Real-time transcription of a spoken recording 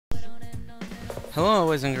Hello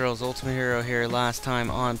boys and girls, Ultimate Hero here. Last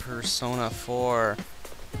time on Persona 4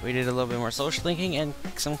 we did a little bit more social linking and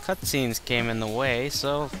some cutscenes came in the way,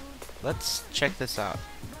 so let's check this out.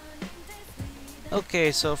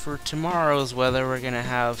 Okay, so for tomorrow's weather we're gonna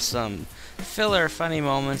have some filler funny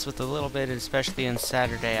moments with a little bit, especially on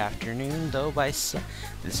Saturday afternoon, though by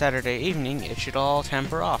Saturday evening it should all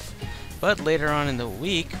temper off. But later on in the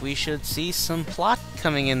week we should see some plot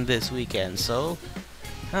coming in this weekend, so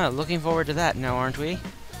looking forward to that now, aren't we?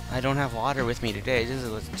 I don't have water with me today,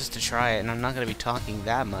 just to try it, and I'm not going to be talking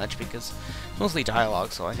that much because it's mostly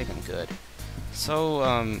dialogue, so I think I'm good. So,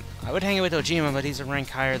 I would hang it with Ojima, but he's a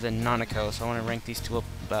rank higher than Nanako, so I want to rank these two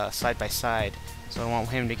up side by side. So I want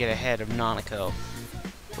him to get ahead of Nanako,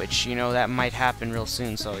 which, you know, that might happen real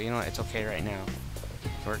soon, so, you know, it's okay right now.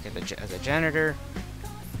 Work as a janitor.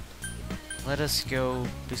 Let us go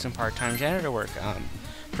do some part-time janitor work.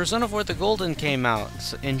 Persona 4 The Golden came out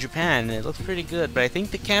in Japan, and it looks pretty good, but I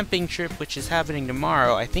think the camping trip, which is happening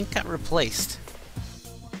tomorrow, I think got replaced.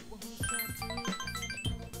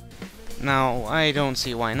 Now, I don't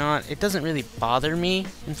see why not. It doesn't really bother me.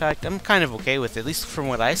 In fact, I'm kind of okay with it, at least from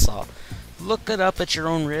what I saw. Look it up at your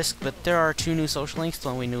own risk, but there are two new social links, the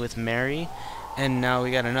one we knew with Mary, and now we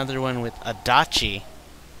got another one with Adachi.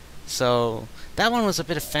 So, that one was a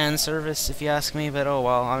bit of fan service, if you ask me, but oh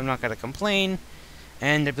well, I'm not gonna complain.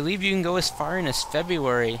 And I believe you can go as far in as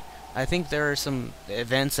February. I think there are some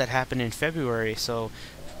events that happen in February, so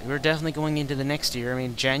we're definitely going into the next year. I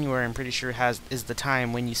mean, January, I'm pretty sure is the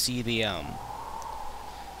time when you see the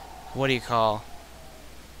what do you call,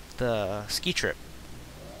 the ski trip.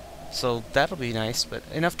 So that'll be nice. But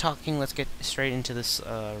enough talking. Let's get straight into this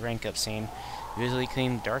rank up scene. Visually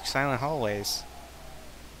clean, dark, silent hallways.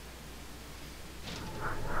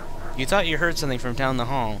 You thought you heard something from down the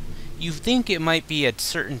hall. You think it might be a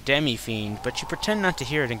certain demi-fiend, but you pretend not to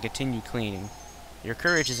hear it and continue cleaning. Your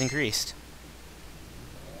courage is increased.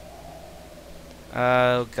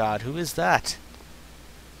 Oh god, who is that?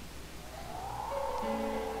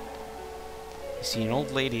 You see an old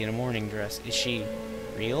lady in a morning dress. Is she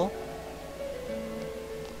real?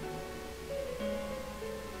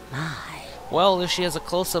 My. Well, if she has a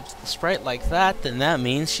close-up sprite like that, then that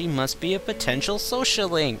means she must be a potential social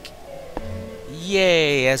link.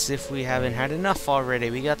 Yay, as if we haven't had enough already.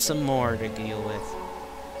 We got some more to deal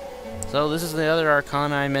with. So this is the other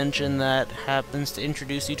arcana I mentioned that happens to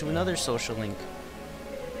introduce you to another social link.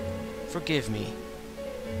 Forgive me.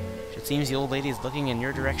 It seems the old lady is looking in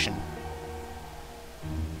your direction.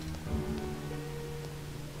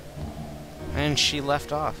 And she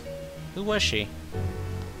left off. Who was she?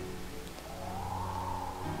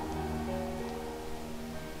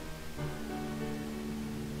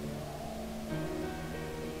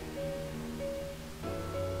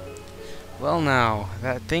 Well now,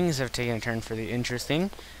 that things have taken a turn for the interesting.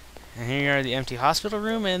 And here you are, the empty hospital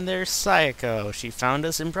room, and there's Sayako. She found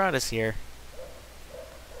us and brought us here.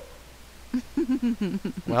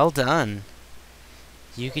 Well done.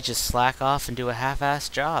 You could just slack off and do a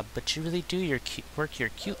half-assed job, but you really do work your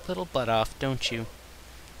cute little butt off, don't you?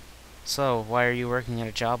 So, why are you working at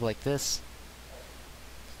a job like this?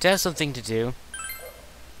 To have something to do.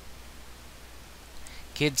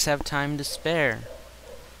 Kids have time to spare.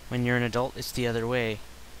 When you're an adult, it's the other way.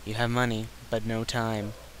 You have money, but no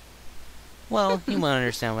time. Well, you won't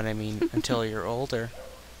understand what I mean until you're older.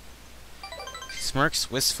 She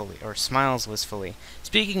smirks wistfully, or smiles wistfully.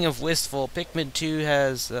 Speaking of wistful, Pikmin 2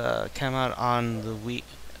 has come out on the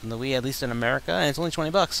Wii, at least in America, and it's only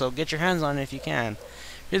 $20, so get your hands on it if you can.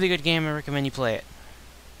 Really good game, I recommend you play it.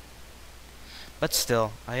 But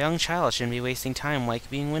still, a young child shouldn't be wasting time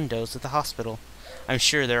wiping windows at the hospital. I'm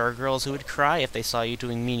sure there are girls who would cry if they saw you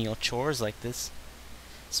doing menial chores like this.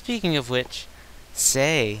 Speaking of which,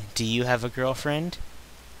 say, do you have a girlfriend?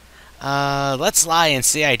 Let's lie and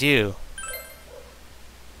say I do.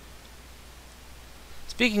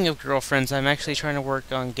 Speaking of girlfriends, I'm actually trying to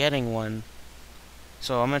work on getting one.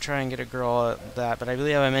 So I'm gonna try and get a girl at that, but I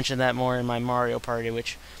believe I mentioned that more in my Mario Party,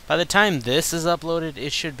 which by the time this is uploaded,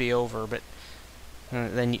 it should be over, but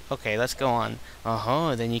then okay, let's go on.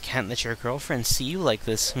 Then you can't let your girlfriend see you like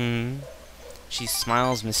this, She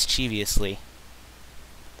smiles mischievously.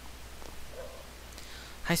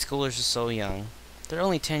 High schoolers are so young. They're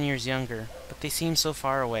only 10 years younger, but they seem so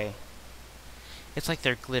far away. It's like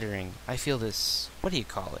they're glittering. I feel this, what do you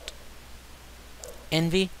call it?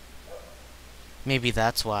 Envy? Maybe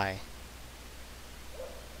that's why.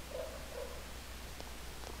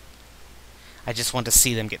 I just want to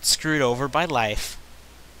see them get screwed over by life.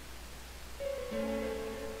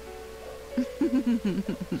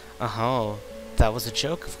 Oh, that was a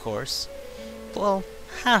joke, of course. Well,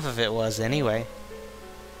 half of it was, anyway.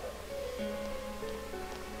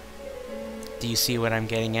 Do you see what I'm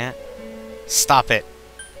getting at? Stop it.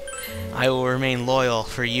 I will remain loyal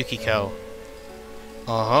for Yukiko.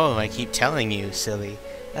 Oh, I keep telling you, silly.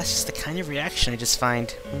 That's just the kind of reaction I just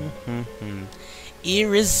find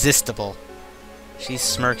irresistible. She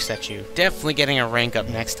smirks at you. Definitely getting a rank up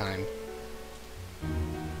next time.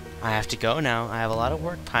 I have to go now. I have a lot of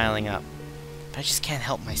work piling up. But I just can't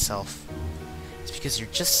help myself. It's because you're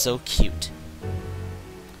just so cute.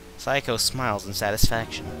 Sayako smiles in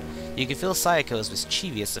satisfaction. You can feel Sayako's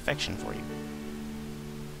mischievous affection for you.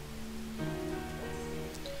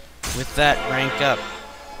 With that, rank up.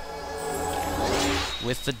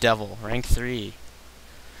 With the devil, rank 3.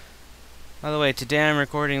 By the way, today I'm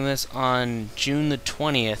recording this on June the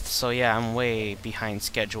 20th, so yeah, I'm way behind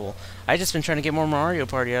schedule. I just been trying to get more Mario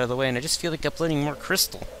Party out of the way, and I just feel like uploading more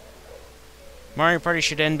Crystal. Mario Party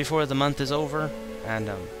should end before the month is over, and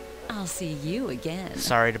I'll see you again.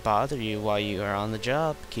 Sorry to bother you while you are on the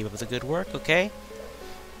job. Keep up the good work, okay?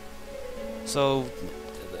 So,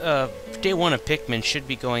 day 1 of Pikmin should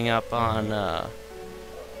be going up on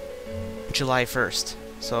July 1st.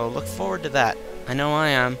 So look forward to that. I know I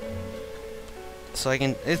am. So I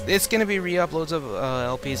can. It's gonna be re-uploads of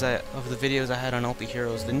LPs of the videos I had on LP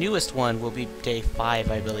Heroes. The newest one will be day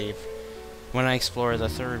 5, I believe, when I explore the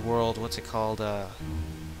third world. What's it called? I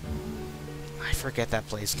forget that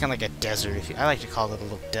place. Kind of like a desert. I like to call it a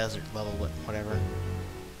little desert level, whatever.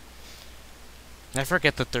 I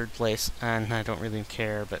forget the third place, and I don't really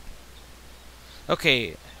care. But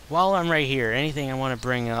okay, while I'm right here, anything I want to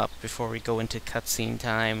bring up before we go into cutscene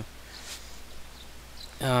time?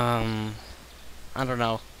 I don't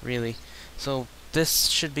know, really. So, this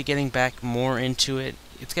should be getting back more into it.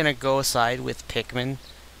 It's gonna go aside with Pikmin,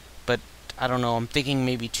 but I don't know, I'm thinking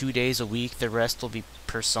maybe 2 days a week, the rest will be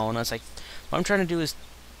Personas. Like, what I'm trying to do is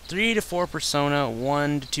 3 to 4 Persona,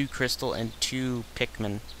 1 to 2 Crystal, and 2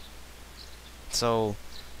 Pikmin. So,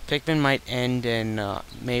 Pikmin might end in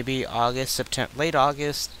maybe August, September, late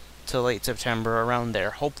August to late September, around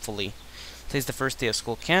there, hopefully. Today's the first day of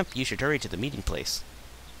school camp, you should hurry to the meeting place.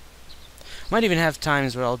 Might even have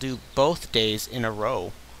times where I'll do both days in a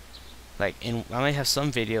row. Like, I might have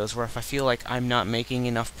some videos where if I feel like I'm not making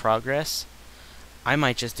enough progress, I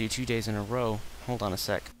might just do 2 days in a row. Hold on a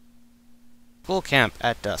sec. School camp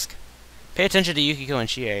at dusk. Pay attention to Yukiko and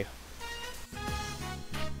Chie.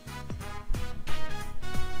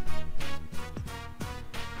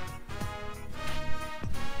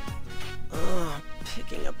 Ugh,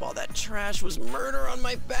 picking up all that trash was murder on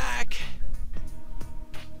my back.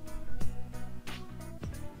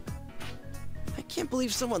 I can't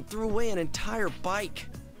believe someone threw away an entire bike.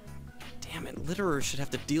 Damn it, litterers should have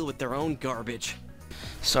to deal with their own garbage.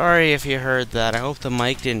 Sorry if you heard that. I hope the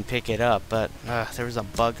mic didn't pick it up, but there was a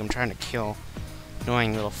bug I'm trying to kill.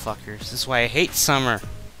 Annoying little fuckers. This is why I hate summer.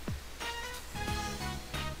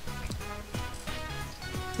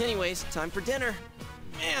 Anyways, time for dinner.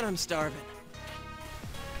 Man, I'm starving.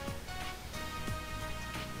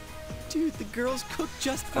 Dude, the girls cook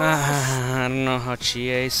just for us. I don't know how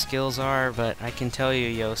Chie's skills are, but I can tell you,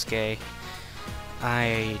 Yosuke,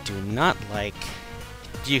 I do not like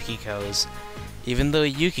Yukiko's. Even though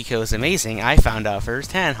Yukiko's amazing, I found out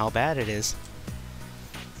firsthand how bad it is.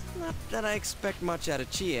 Not that I expect much out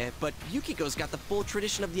of Chie, but Yukiko's got the full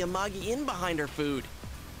tradition of the Amagi Inn behind her food.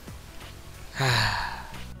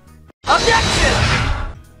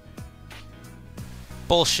 Objection!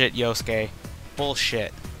 Bullshit, Yosuke.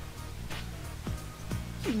 Bullshit.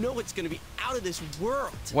 You know it's gonna be out of this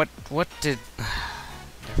world. What did...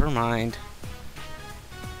 Never mind.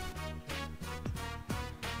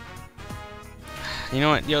 You know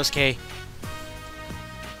what, Yosuke?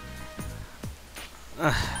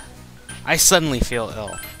 I suddenly feel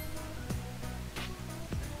ill.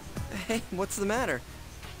 Hey, what's the matter?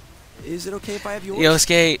 Is it okay if I have yours?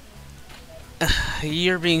 Yosuke,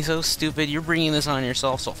 you're being so stupid. You're bringing this on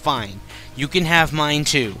yourself, so fine. You can have mine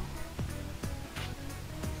too.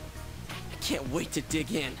 I can't wait to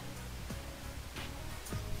dig in.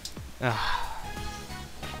 Should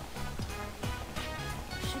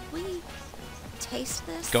we taste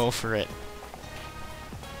this? Go for it.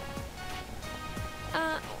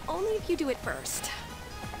 Only if you do it first.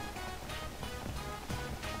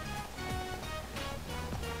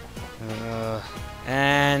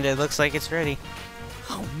 And it looks like it's ready.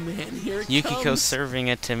 Oh man, here it Yukiko's comes. serving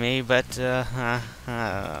it to me, but,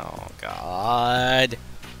 oh god.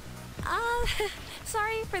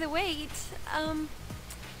 Sorry for the wait.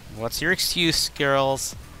 What's your excuse,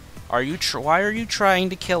 girls? Are you why are you trying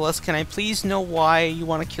to kill us? Can I please know why you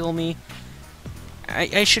want to kill me?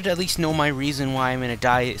 I should at least know my reason why I'm gonna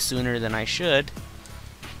die sooner than I should.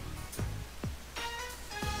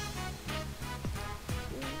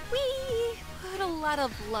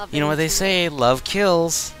 of love. You know what they into say, it. love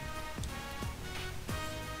kills.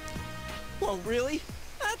 Well, really?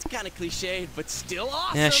 That's kind of cliched, but still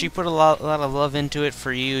awesome. Yeah, she put a lot of love into it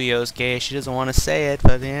for you, Yosuke. She doesn't want to say it,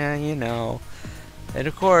 but yeah, you know. And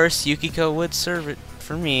of course, Yukiko would serve it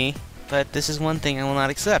for me, but this is one thing I will not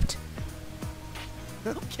accept.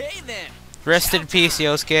 Okay then. Rest in peace,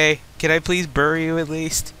 Yosuke. Can I please bury you at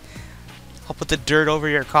least? I'll put the dirt over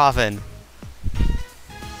your coffin.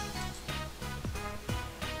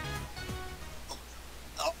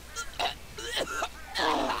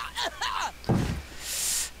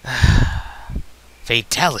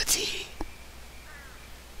 Fatality.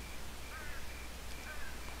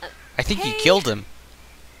 I think you Hey. killed him.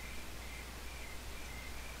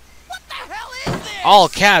 What the hell is this? All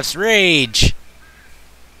caps rage.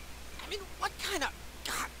 I mean, what kind of...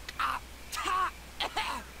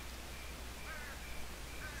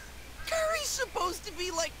 Curry's supposed to be,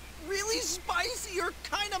 like, really spicy or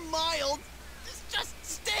kind of mild. This just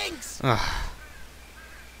stinks. Ugh.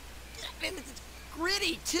 And it's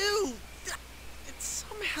gritty, too. It's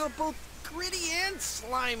somehow both gritty and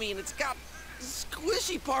slimy, and it's got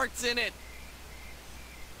squishy parts in it.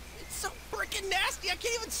 It's so frickin' nasty, I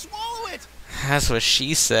can't even swallow it. That's what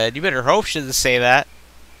she said. You better hope she doesn't say that.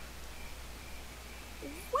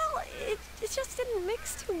 Well, it just didn't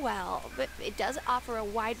mix too well, but it does offer a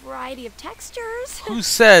wide variety of textures. Who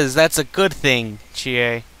says that's a good thing,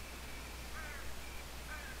 Chie?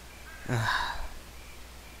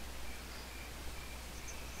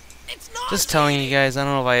 It's not. Just telling you guys, I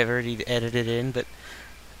don't know if I've already edited it in, but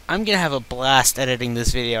I'm gonna have a blast editing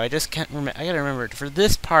this video. I just can't remember. I gotta remember, for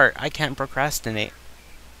this part, I can't procrastinate.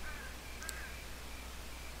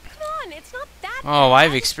 Come on, it's not that Oh, bad.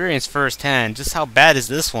 I've experienced firsthand. Just how bad is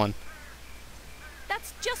this one?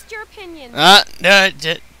 That's just your opinion. I'm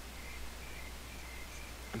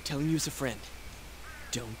telling you as a friend,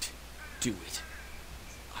 don't do it.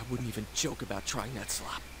 I wouldn't even joke about trying that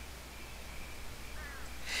slop.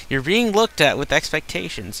 You're being looked at with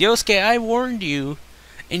expectations. Yosuke, I warned you,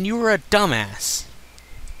 and you were a dumbass.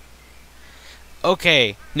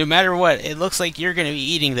 Okay, no matter what, it looks like you're gonna be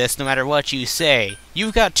eating this no matter what you say.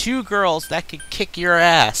 You've got two girls that could kick your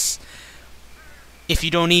ass if you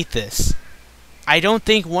don't eat this. I don't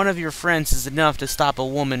think one of your friends is enough to stop a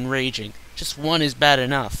woman raging. Just one is bad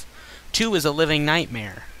enough. Two is a living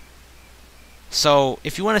nightmare. So,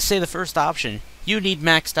 if you want to say the first option, you need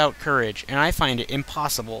maxed out courage, and I find it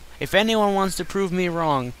impossible. If anyone wants to prove me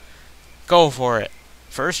wrong, go for it.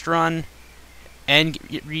 First run, and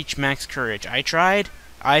reach max courage. I tried,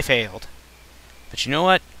 I failed. But you know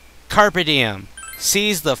what? Carpe diem.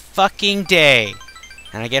 Seize the fucking day.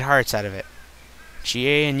 And I get hearts out of it.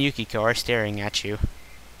 Chie and Yukiko are staring at you.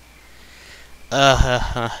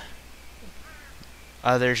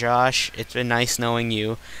 Other Josh, it's been nice knowing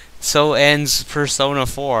you. So ends Persona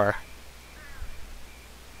 4.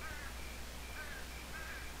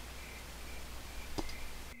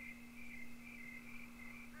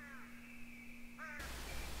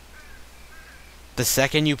 The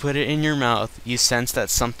second you put it in your mouth, you sense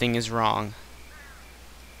that something is wrong.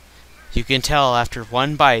 You can tell after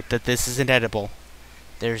one bite that this isn't edible.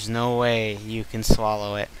 There's no way you can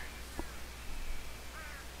swallow it.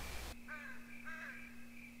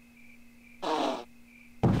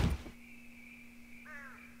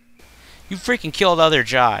 You freaking killed other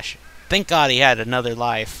Josh. Thank God he had another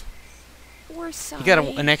life. We're sorry. He got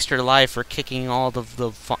an extra life for kicking all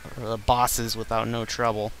the bosses without no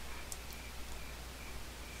trouble.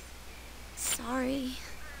 Sorry.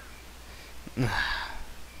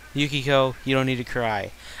 Yukiko, you don't need to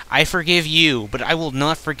cry. I forgive you, but I will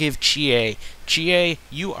not forgive Chie. Chie,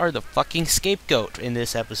 you are the fucking scapegoat in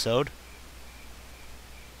this episode.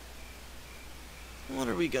 What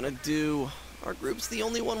are we gonna do? Our group's the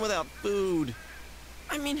only one without food.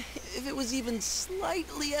 I mean, if it was even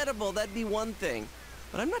slightly edible, that'd be one thing.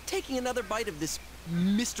 But I'm not taking another bite of this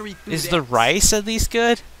mystery food. Is the rice at least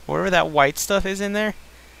good? Whatever that white stuff is in there?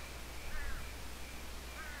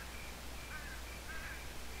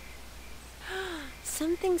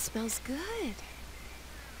 Something smells good.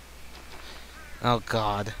 Oh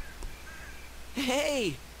God.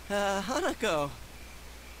 Hey, Hanako.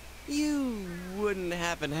 You wouldn't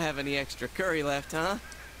happen to have any extra curry left, huh?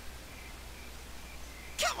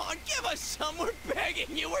 Come on, give us some. We're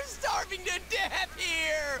begging you. We're starving to death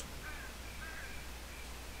here.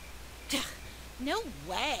 No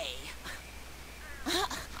way.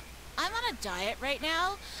 I'm on a diet right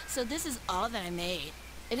now, so this is all that I made.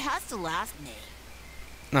 It has to last me.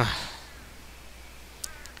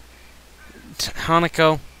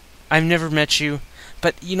 Hanako, I've never met you,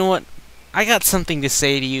 but you know what? I got something to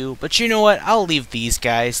say to you, but you know what? I'll leave these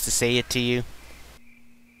guys to say it to you.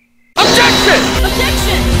 Objection!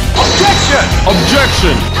 Objection! Objection!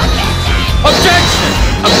 Objection! Objection!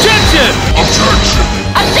 Objection! Objection!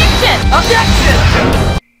 Objection!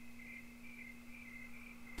 Objection!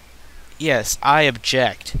 Yes, I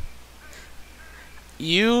object.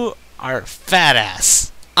 You are fat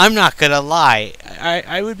ass. I'm not gonna lie.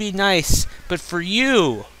 I would be nice, but for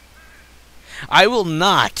you, I will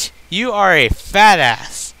not. You are a fat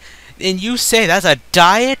ass. And you say that's a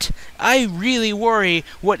diet? I really worry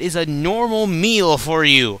what is a normal meal for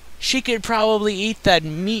you. She could probably eat that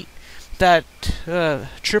meat, that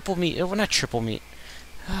triple meat, well, not triple meat,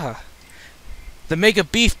 the mega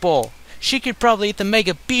beef bowl. She could probably eat the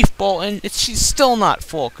mega beef bowl and she's still not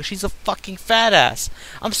full because she's a fucking fat ass.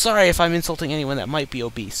 I'm sorry if I'm insulting anyone that might be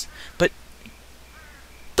obese, but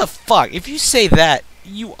the fuck, if you say that,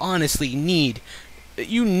 you honestly need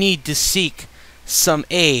to seek some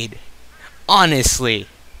aid. Honestly.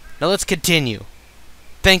 Now let's continue.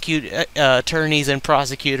 Thank you, attorneys and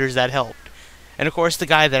prosecutors that helped. And of course the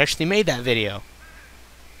guy that actually made that video.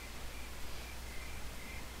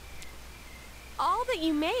 All that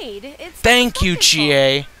you made, it's Thank you, wonderful.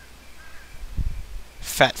 GA.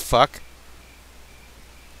 Fat fuck.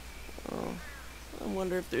 Oh, I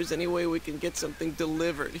wonder if there's any way we can get something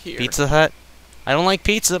delivered here. Pizza Hut. I don't like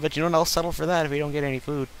pizza, but you know what? I'll settle for that if we don't get any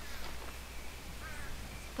food.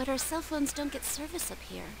 But our cell phones don't get service up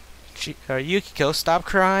here. Yukiko, stop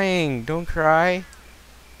crying. Don't cry.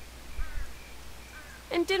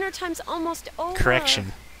 And dinner time's almost over.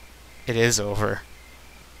 Correction. It is over.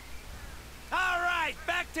 Alright,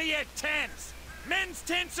 back to your tents! Men's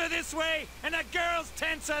tents are this way, and the girls'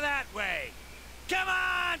 tents are that way! Come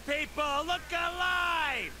on, people, look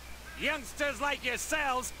alive! Youngsters like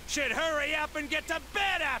yourselves should hurry up and get to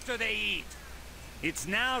bed after they eat! It's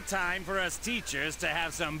now time for us teachers to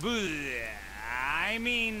have some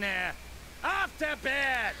off to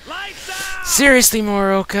bed! Lights out! Seriously,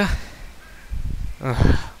 Moroka.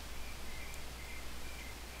 Ugh.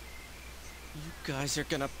 You guys are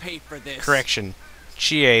gonna pay for this. Correction.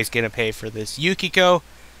 Chie is gonna pay for this. Yukiko,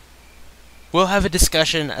 we'll have a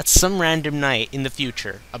discussion at some random night in the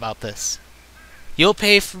future about this. You'll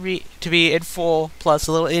pay for me to be in full plus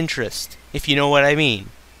a little interest, if you know what I mean.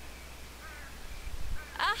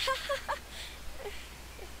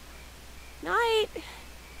 Night.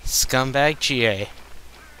 Scumbag Chie.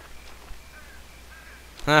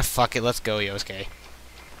 Ah, fuck it. Let's go, Yosuke.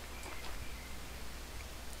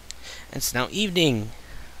 It's now evening.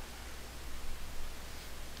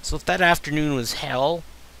 So if that afternoon was hell,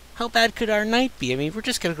 how bad could our night be? I mean, we're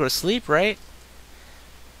just gonna go to sleep, right?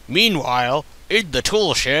 Meanwhile, in the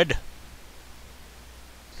tool shed.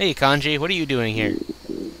 Hey, Kanji, what are you doing here?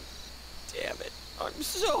 Damn it, I'm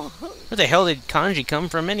so hungry. Where the hell did Kanji come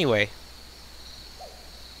from anyway?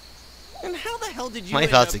 And how the hell did you My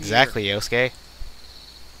end thoughts up exactly, Yosuke.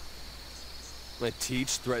 My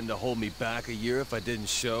teach threatened to hold me back a year if I didn't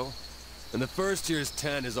show. And the first year's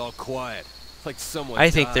 10 is all quiet. Like someone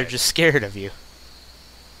I think they're died. just scared of you.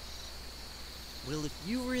 Well, if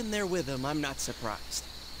you were in there with him, I'm not surprised.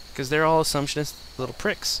 Because they're all assumptionist little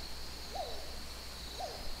pricks.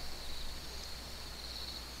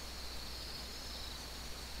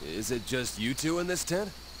 Is it just you two in this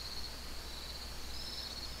tent?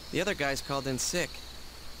 The other guys called in sick.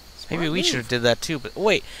 Maybe Smart we move. should have did that too, but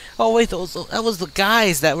wait. Oh wait, that was the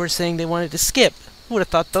guys that were saying they wanted to skip. Who would have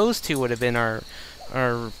thought those two would have been our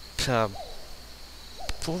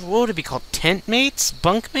what would it be called? Tent mates?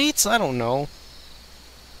 Bunk mates? I don't know.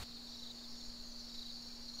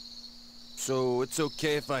 So it's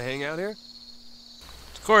okay if I hang out here?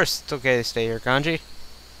 Of course, it's okay to stay here, Kanji.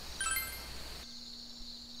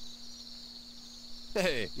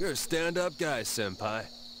 Hey, you're a stand-up guy, senpai.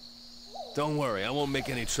 Don't worry, I won't make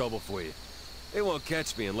any trouble for you. They won't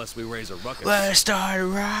catch me unless we raise a ruckus. Let's start a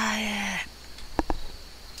riot.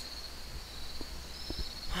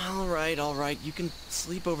 All right, you can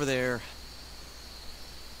sleep over there.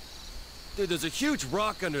 Dude, there's a huge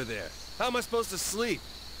rock under there. How am I supposed to sleep?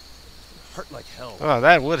 Hurt like hell. Oh,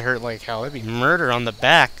 that would hurt like hell. That'd be murder on the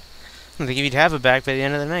back. I don't think you'd have a back by the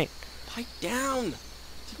end of the night. Pipe down!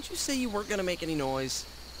 Didn't you say you weren't gonna make any noise?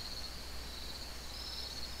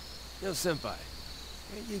 Yo, senpai,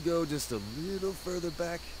 can't you go just a little further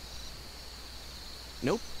back?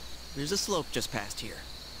 Nope. There's a slope just past here.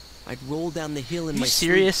 I'd roll down the hill in Are my you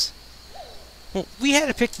serious? Well, we had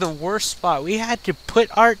to pick the worst spot. We had to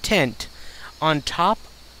put our tent on top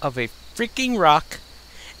of a freaking rock,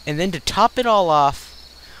 and then to top it all off,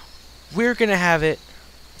 we're gonna have it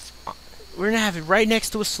right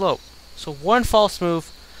next to a slope. So one false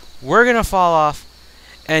move, We're gonna fall off,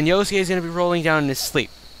 and Yosuke's gonna be rolling down in his sleep,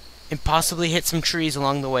 and possibly hit some trees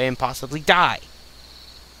along the way and possibly die.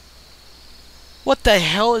 What the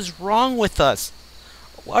hell is wrong with us?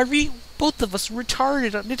 Are we, both of us,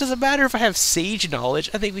 retarded? It doesn't matter if I have sage knowledge.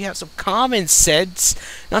 I think we have some common sense,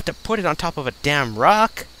 not to put it on top of a damn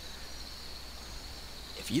rock.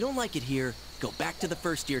 If you don't like it here, go back to the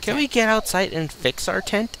first year Can tent. we get outside and fix our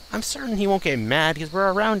tent? I'm certain he won't get mad because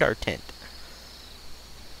we're around our tent.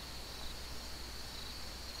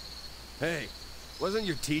 Hey, wasn't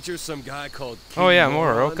your teacher some guy called King Oh yeah,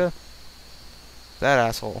 Moron? Morooka. That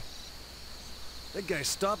asshole. That guy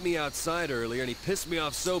stopped me outside earlier and he pissed me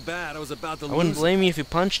off so bad I was about to I wouldn't lose blame you if you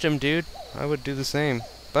punched him, dude. I would do the same.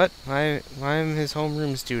 But I'm his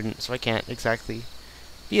homeroom student, so I can't exactly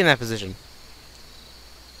be in that position.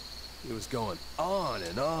 He was going on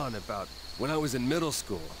and on about when I was in middle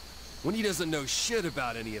school, when he doesn't know shit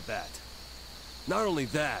about any of that. Not only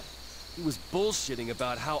that, he was bullshitting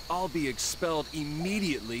about how I'll be expelled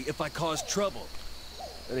immediately if I cause trouble.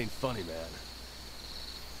 That ain't funny, man.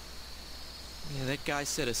 Yeah, that guy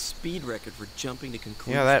set a speed record for jumping to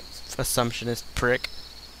conclusions. Yeah, that assumptionist prick.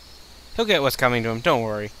 He'll get what's coming to him, don't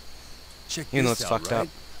worry. Check Even though this it's out, fucked right? up.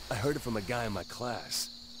 I heard it from a guy in my class.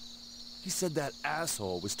 He said that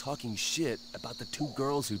asshole was talking shit about the 2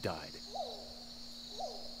 girls who died.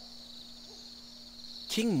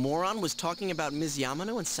 King Moron was talking about Ms.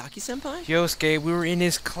 Yamano and Saki-senpai? Yosuke, we were in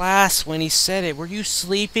his class when he said it. Were you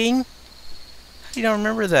sleeping? How do you not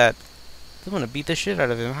remember that? I'm gonna beat the shit out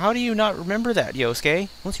of him. How do you not remember that, Yosuke?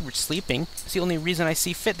 Unless you were sleeping. It's the only reason I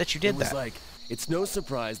see fit that you did It was that. like, it's no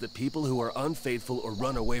surprise that people who are unfaithful or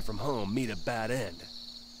run away from home meet a bad end.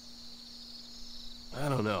 I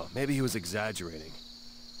don't know, maybe he was exaggerating.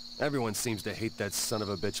 Everyone seems to hate that son of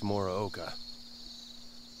a bitch Morooka.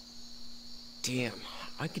 Damn,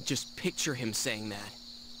 I could just picture him saying that.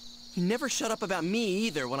 He never shut up about me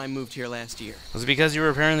either when I moved here last year. Was it because you were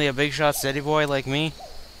apparently a big shot steady boy like me?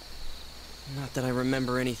 Not that I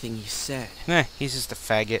remember anything he said. Nah, he's just a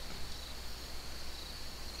faggot.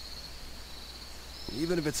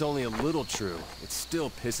 Even if it's only a little true, it still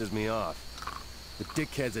pisses me off. The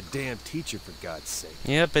dickhead's a damn teacher, for God's sake.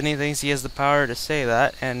 Yep, and he thinks he has the power to say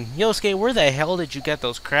that. And Yosuke, where the hell did you get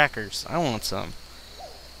those crackers? I want some.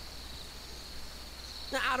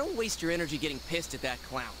 Nah, don't waste your energy getting pissed at that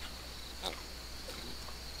clown.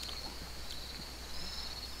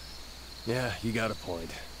 Yeah, you got a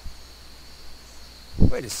point.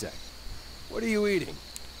 Wait a sec. What are you eating?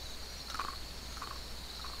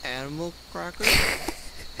 Animal cracker?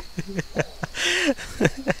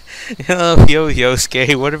 Oh,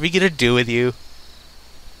 Yosuke, what are we gonna do with you?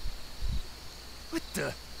 What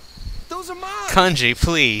the? Those are mine! Kanji,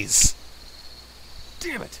 please.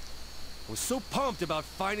 Damn it! I was so pumped about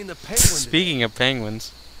finding the penguin. Speaking of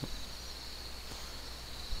penguins.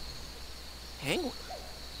 Penguin?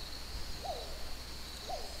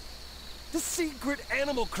 The secret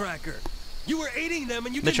animal cracker! You were eating them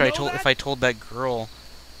and you Mitch, didn't know that? if I told that girl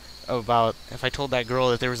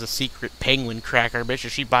that there was a secret penguin cracker, bitch,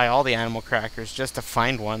 she'd buy all the animal crackers just to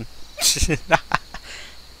find one.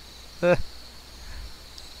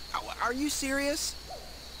 Are you serious?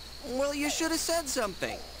 Well, you should have said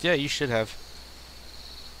something. Yeah, you should have.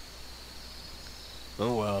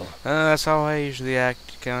 Oh well. That's how I usually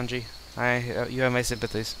act, Kanji. You have my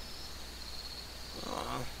sympathies.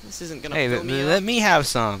 Aw, this isn't gonna Hey, fill me let up. me have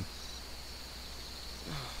some.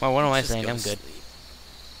 Well, what am I Just saying? go I'm to good. sleep.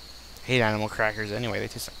 Hate animal crackers anyway. They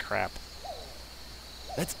taste like crap.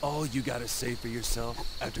 That's all you gotta say for yourself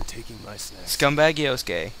after taking my snacks. Scumbag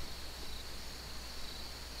Yosuke.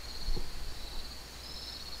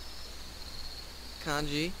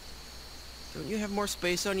 Kanji, don't you have more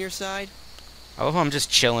space on your side? I love how I'm just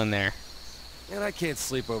chilling there. And I can't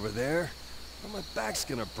sleep over there. Or my back's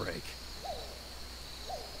gonna break.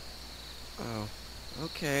 Oh,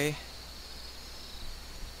 okay.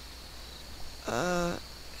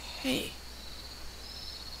 Hey,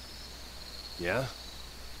 Yeah?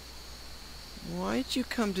 why'd you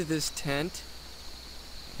come to this tent?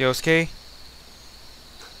 Yosuke,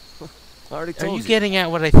 I already are told you getting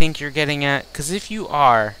at what I think you're getting at? Because if you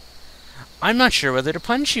are, I'm not sure whether to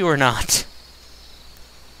punch you or not.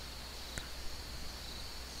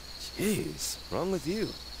 Jeez, wrong with you?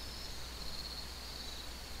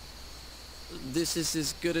 This is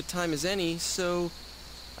as good a time as any, so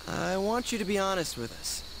I want you to be honest with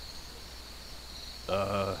us.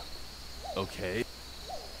 Okay.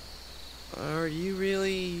 Are you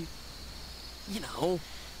really, you know,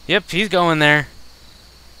 Yep, he's going there.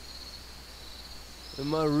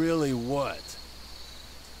 Am I really what?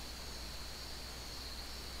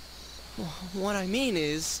 what I mean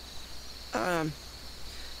is, Are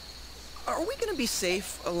we gonna be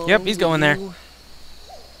safe alone? Yep, he's going there.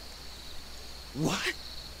 What?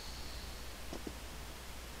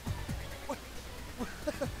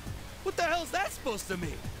 What the hell's that supposed to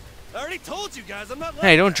mean? I already told you guys I'm not like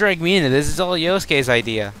Hey, don't that. drag me into this. It's all Yosuke's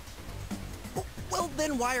idea. Well,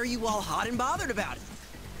 then why are you all hot and bothered about it?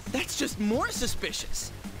 That's just more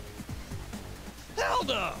suspicious. Hell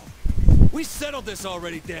no! We settled this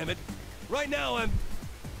already, damn it. Right now I'm...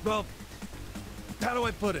 well... how do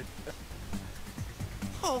I put it?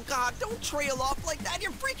 Oh God, don't trail off like that.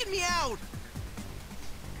 You're freaking me out.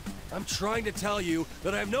 I'm trying to tell you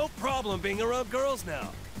that I have no problem being around girls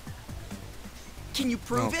now. Can you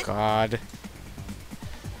prove it? Oh God.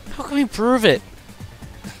 How can we prove it?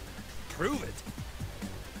 Prove it?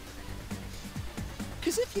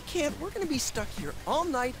 Because if you can't, we're gonna be stuck here all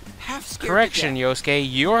night, half scared Correction, to death. Yosuke.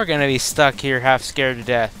 You're gonna be stuck here half scared to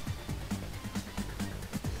death.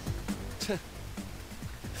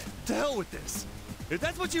 To hell with this. If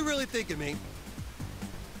that's what you really think of me,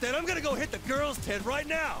 then I'm gonna go hit the girls' tent right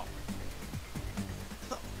now.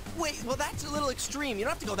 Wait, well that's a little extreme. You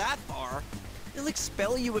don't have to go that far. They'll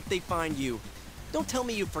expel you if they find you. Don't tell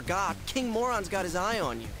me you forgot. King Moron's got his eye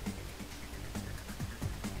on you.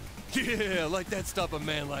 Yeah, like that stop a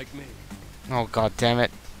man like me. Oh God damn it.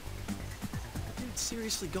 Dude's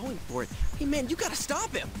seriously going for it. Hey man, you gotta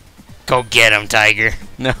stop him. Go get him, Tiger.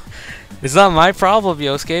 No. It's not my problem,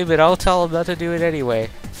 Yosuke, but I'll tell him not to do it anyway.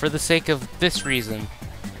 For the sake of this reason.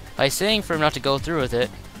 By saying for him not to go through with it,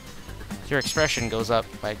 your expression goes up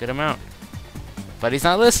by a good amount. But he's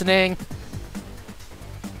not listening.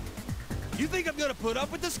 You think I'm gonna put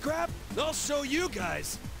up with this crap? I'll show you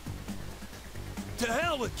guys. To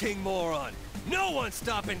hell with King Moron. No one's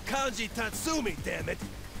stopping Kanji Tatsumi, damn it.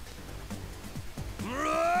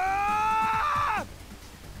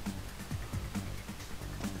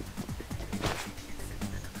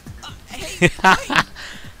 Hey, wait.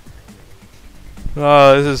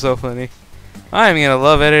 Oh, this is so funny. I'm gonna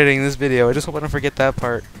love editing this video. I just hope I don't forget that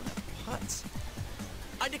part. What?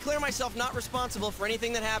 I declare myself not responsible for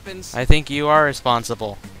anything that happens. I think you are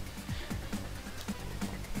responsible.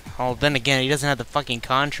 Oh, then again, he doesn't have the fucking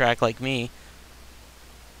contract like me.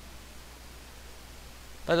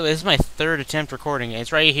 By the way, this is my third attempt recording it.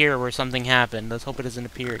 It's right here where something happened. Let's hope it doesn't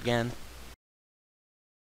appear again.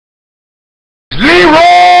 Leeroy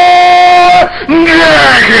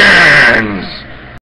Jenkins!